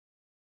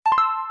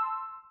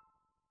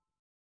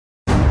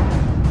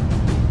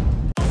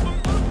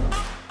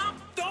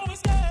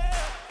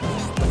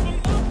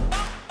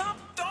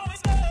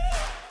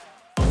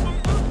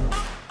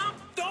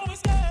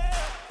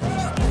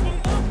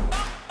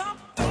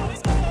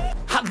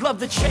I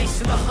love the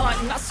chase and the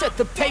hunt, and I set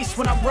the pace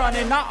when I'm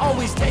running. I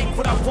always take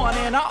what I want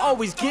and I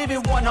always give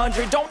it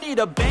 100. Don't need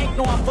a bank,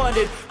 no I'm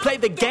funded. Play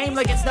the game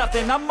like it's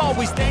nothing. I'm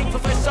always thankful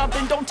for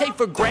something. Don't take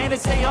for granted,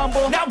 stay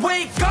humble. Now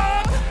wake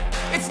up!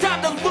 It's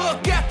time to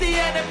look at the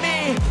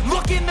enemy.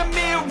 Look in the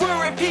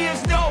mirror if he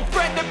is no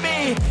friend to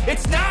me.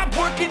 It's not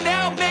working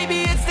out,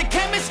 maybe it's the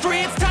chemistry.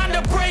 It's time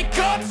to break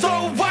up so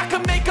I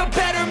can make a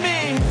better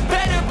me.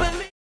 Better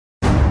believe.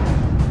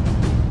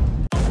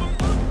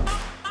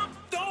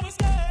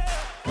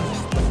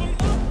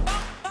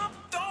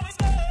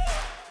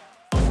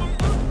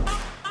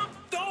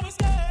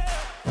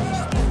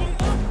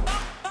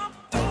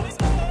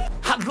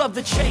 I love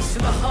the chase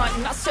and the hunt,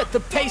 and I set the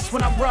pace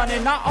when I'm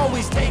running. I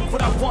always take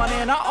what I want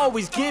and I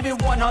always give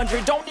it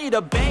 100. Don't need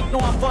a bank, no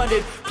I'm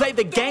funded. Play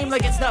the game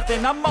like it's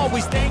nothing. I'm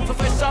always thankful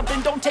for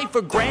something. Don't take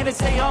for granted,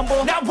 stay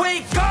humble. Now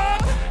wake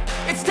up!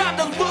 It's time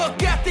to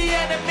look at the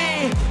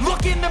enemy.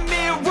 Look in the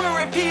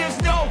mirror if he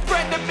is no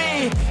friend to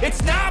me.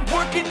 It's not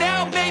working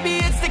out, maybe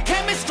it's the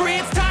chemistry.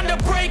 It's time to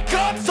break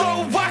up so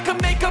I can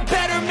make a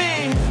better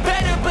me.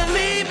 Better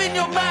believe in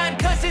your mind,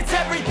 cause it's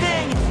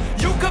everything.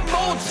 You can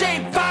mold,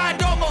 shape,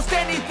 find almost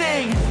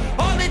anything.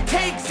 All it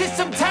takes is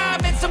some time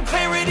and some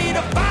clarity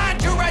to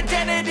find your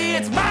identity.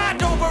 It's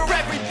mind over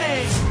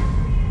everything.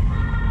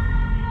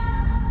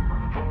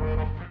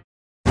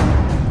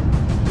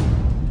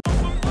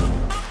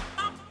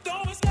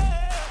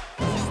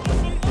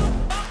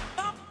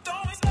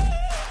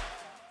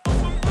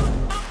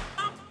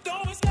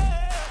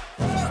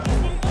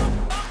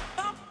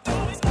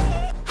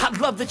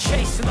 I love the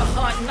chase and the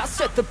hunt, and I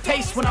set the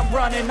pace when I'm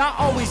running. I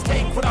always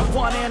take what I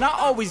want and I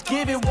always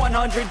give it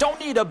 100. Don't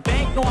need a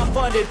bank, no I'm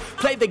funded.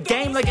 Play the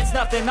game like it's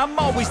nothing. I'm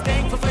always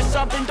thankful for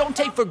something. Don't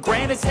take for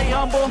granted, stay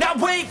humble. Now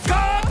wake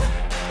up!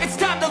 It's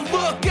time to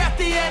look at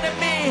the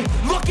enemy.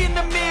 Look in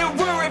the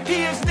mirror if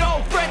he is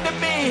no friend to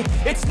me.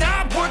 It's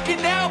not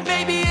working out,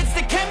 maybe it's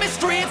the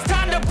chemistry. It's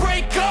time to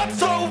break up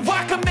so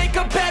I can make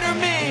a better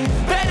me.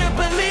 Better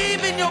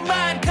believe in your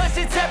mind, cause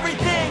it's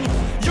everything.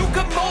 You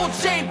can mold,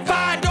 shape,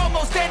 find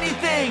almost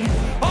anything.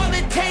 All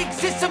it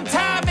takes is some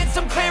time and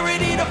some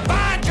clarity to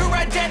find your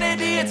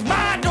identity. It's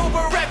mind over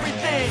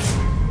everything.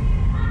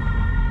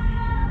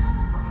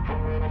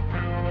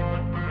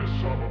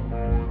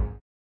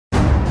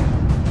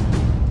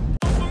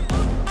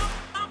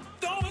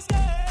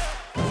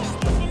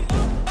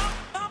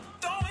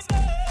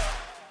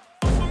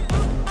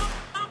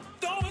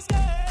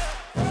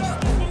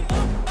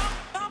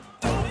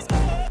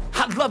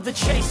 I love the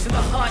chase and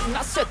the hunt, and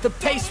I set the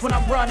pace when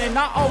I'm running.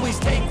 I always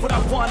take what I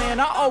want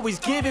and I always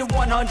give it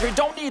 100.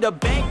 Don't need a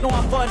bank, no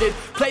I'm funded.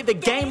 Play the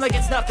game like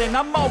it's nothing.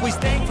 I'm always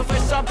thankful for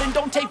something.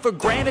 Don't take for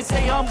granted,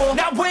 stay humble.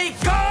 Now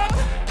wake up!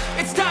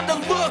 It's time to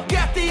look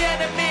at the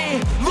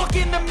enemy. Look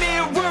in the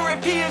mirror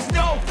if he is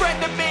no friend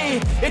to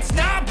me. It's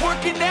not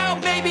working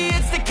out, maybe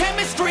it's the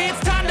chemistry. It's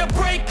time to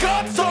break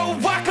up so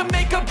I can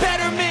make a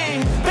better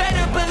me.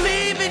 Better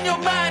believe in your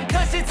mind,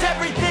 cause it's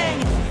everything.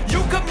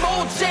 You can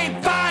mold,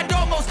 shape, find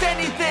almost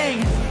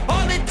anything.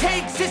 All it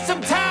takes is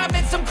some time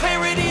and some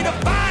clarity to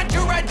find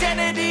your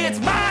identity. It's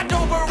mind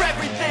over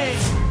everything.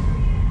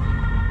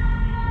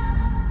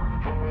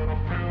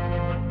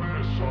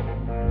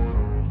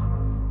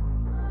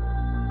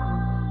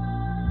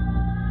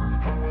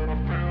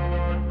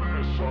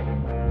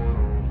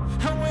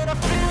 And when I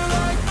feel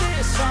like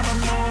this, I'm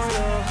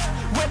immortal.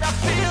 When I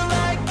feel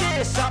like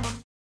this, I'm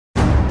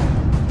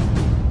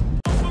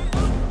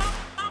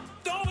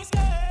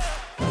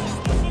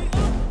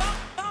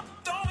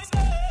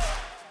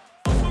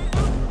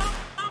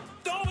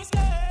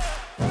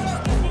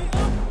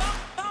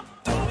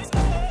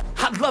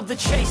I love the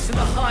chase and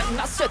the hunt, and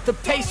I set the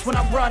pace when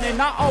I'm running.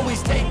 I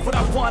always take what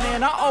I want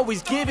and I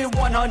always give it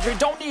 100.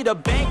 Don't need a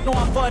bank, no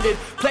I'm funded.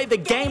 Play the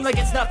game like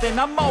it's nothing.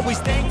 I'm always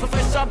thankful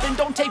for something.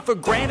 Don't take for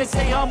granted,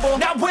 stay humble.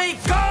 Now wake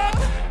up!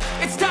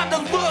 It's time to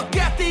look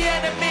at the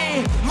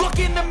enemy. Look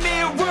in the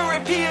mirror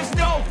if he is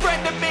no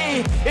friend to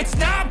me. It's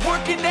not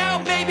working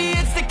out, maybe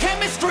it's the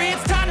chemistry.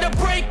 It's time to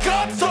break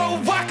up so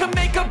I can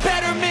make a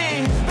better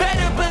me.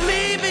 Better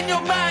believe in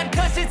your mind,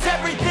 cause it's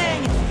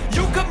everything.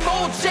 You can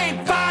mold,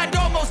 shape, find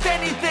almost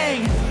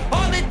anything.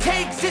 All it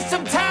takes is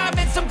some time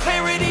and some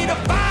clarity to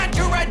find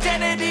your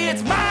identity.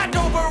 It's mind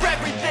over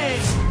everything.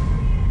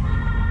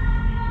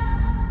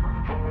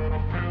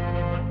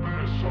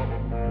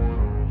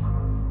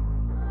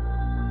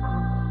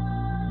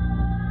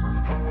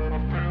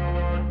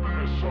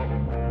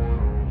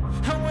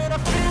 And when I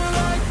feel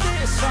like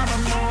this, I'm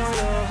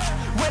immortal.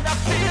 When I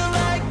feel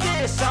like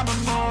this, I'm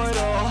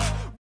immortal.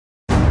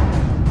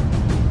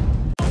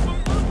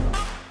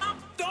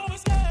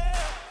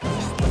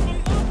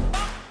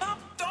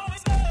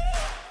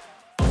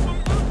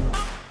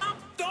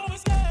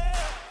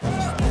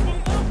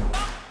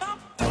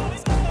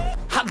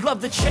 I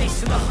love the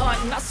chase and the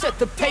hunt, and I set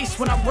the pace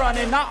when I'm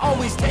running. I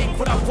always take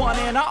what I want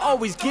and I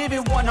always give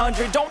it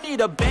 100. Don't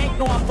need a bank,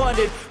 no I'm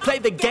funded. Play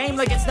the game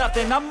like it's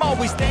nothing. I'm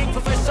always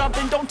thankful for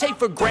something. Don't take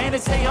for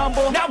granted, stay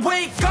humble. Now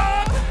wake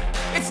up!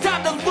 It's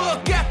time to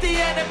look at the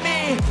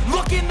enemy.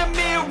 Look in the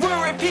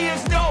mirror if he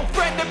is no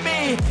friend to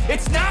me.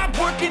 It's not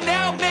working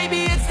out,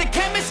 maybe it's the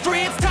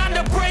chemistry. It's time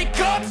to break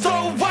up so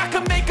I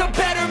can make a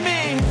better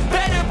me.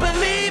 Better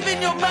believe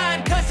in your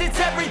mind, cause it's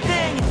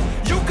everything.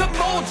 You can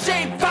mold,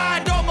 shape,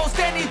 find almost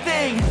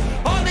anything.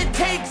 All it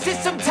takes is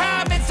some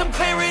time and some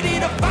clarity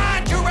to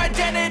find your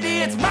identity.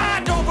 It's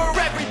mind over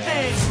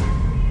everything.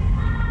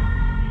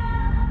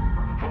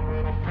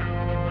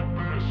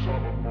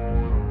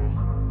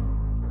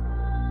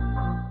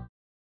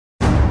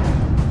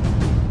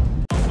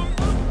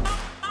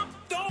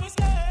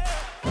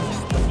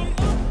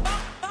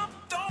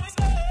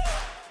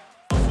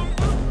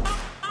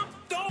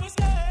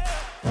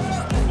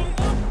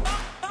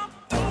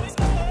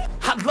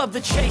 I love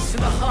the chase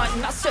and the hunt,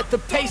 and I set the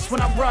pace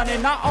when I'm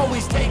running. I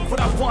always take what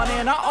I want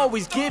and I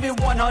always give it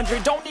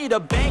 100. Don't need a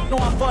bank, no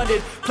I'm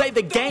funded. Play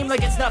the game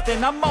like it's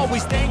nothing. I'm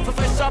always thankful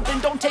for something.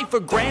 Don't take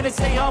for granted,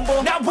 stay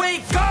humble. Now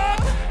wake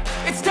up!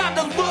 It's time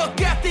to look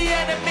at the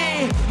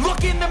enemy.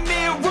 Look in the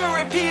mirror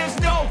if he is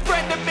no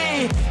friend to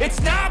me.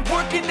 It's not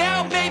working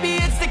out, maybe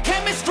it's the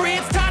chemistry.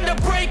 It's time to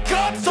break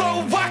up so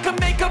I can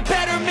make a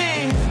better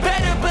me.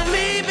 Better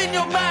believe in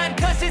your mind,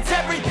 cause it's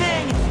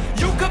everything.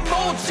 You can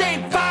mold,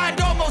 shape, find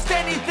almost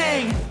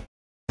anything.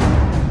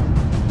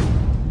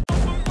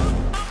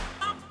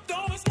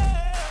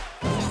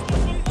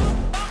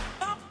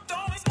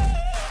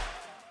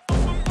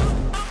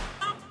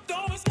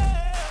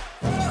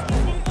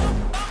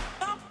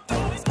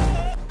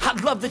 I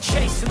love the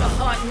chase and the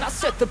hunt, and I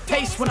set the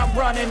pace when I'm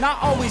running. I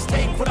always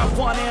take what I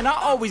want and I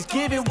always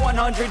give it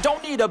 100.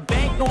 Don't need a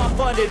bank, no I'm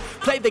funded.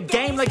 Play the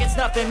game like it's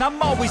nothing.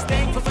 I'm always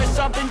thankful for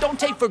something. Don't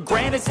take for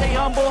granted, stay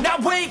humble. Now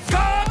wake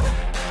up!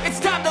 It's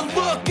time to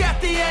look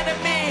at the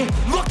enemy.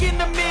 Look in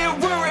the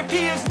mirror if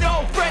he is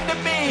no friend to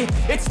me.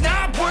 It's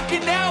not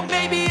working out,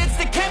 maybe it's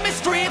the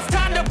chemistry. It's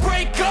time to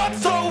break up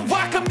so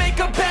I can make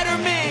a better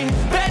me.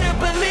 Better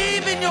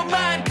believe in your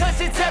mind,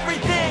 cause it's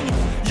everything.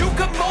 You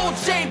can mold,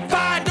 shape,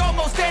 find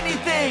almost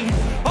anything.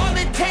 All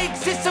it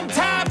takes is some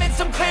time and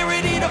some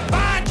clarity to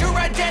find your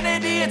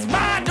identity. It's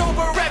mind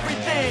over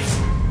everything.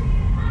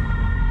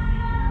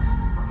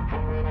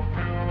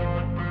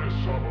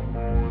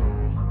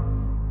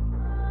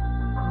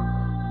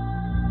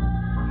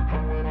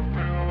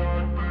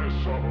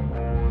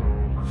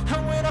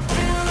 And when I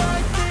feel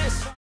like this,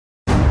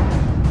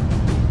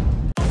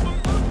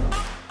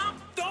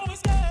 don't be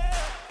scared.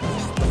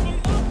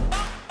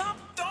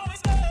 Don't be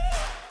scared.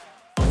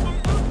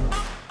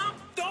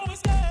 Don't be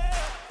scared.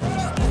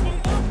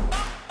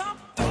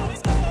 Don't be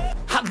scared.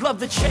 I love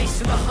the chase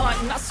and the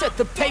hunt, and I set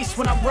the pace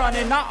when I'm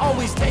running. I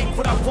always take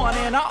what I want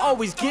and I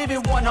always give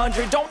it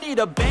 100. Don't need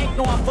a bank,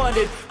 no I'm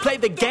funded. Play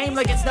the game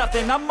like it's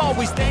nothing. I'm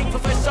always thankful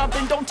for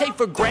something. Don't take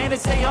for granted,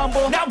 stay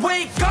humble. Now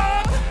wake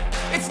up!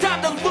 It's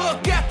time to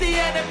look at the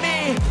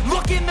enemy.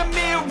 Look in the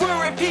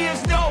mirror if he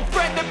is no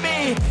friend to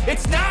me.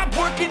 It's not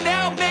working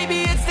out,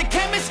 maybe it's the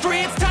chemistry.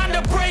 It's time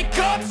to break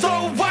up so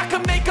I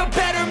can make a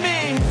better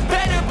me.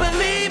 Better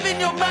believe in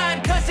your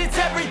mind, cause it's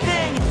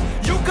everything.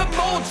 You can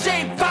mold,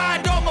 shape,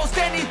 find almost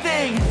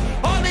anything.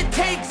 All it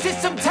takes is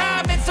some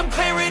time and some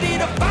clarity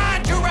to find